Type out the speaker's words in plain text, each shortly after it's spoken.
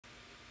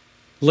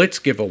let's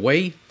give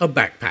away a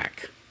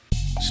backpack.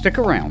 Stick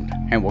around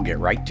and we'll get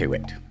right to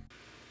it.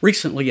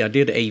 Recently, I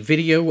did a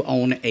video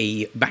on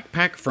a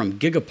backpack from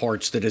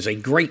GigaParts that is a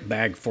great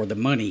bag for the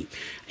money,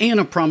 and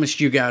I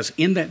promised you guys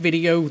in that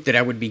video that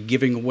I would be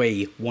giving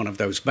away one of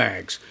those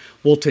bags.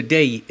 Well,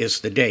 today is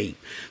the day.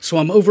 So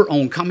I'm over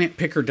on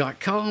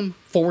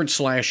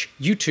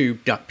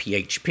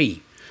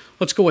commentpicker.com/youtube.php.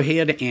 Let's go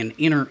ahead and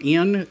enter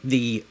in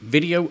the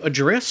video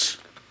address.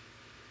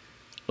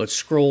 Let's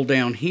scroll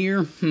down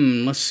here.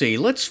 Let's see.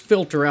 Let's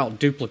filter out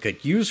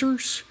duplicate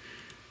users.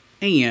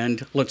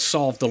 And let's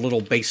solve the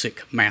little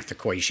basic math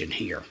equation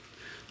here.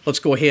 Let's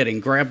go ahead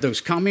and grab those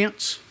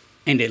comments.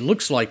 And it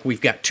looks like we've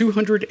got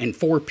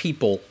 204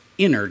 people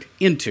entered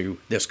into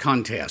this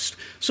contest.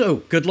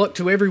 So good luck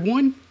to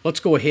everyone. Let's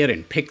go ahead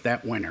and pick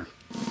that winner.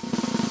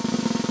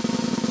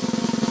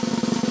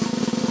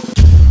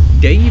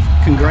 Dave,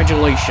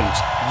 congratulations.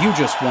 You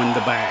just won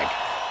the bag.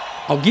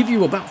 I'll give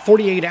you about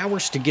 48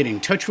 hours to get in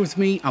touch with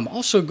me. I'm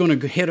also going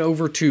to head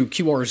over to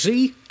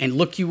QRZ and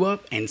look you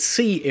up and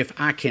see if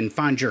I can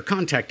find your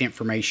contact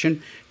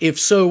information. If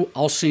so,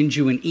 I'll send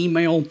you an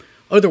email.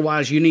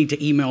 Otherwise, you need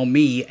to email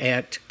me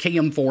at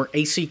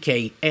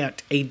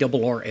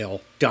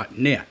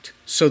km4ack@arrl.net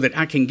so that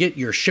I can get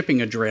your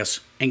shipping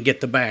address and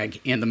get the bag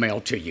in the mail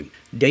to you.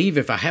 Dave,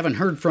 if I haven't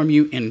heard from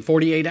you in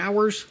 48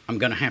 hours, I'm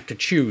going to have to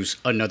choose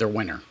another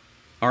winner.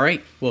 All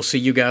right, we'll see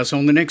you guys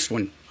on the next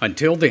one.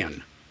 Until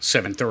then,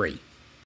 7-3.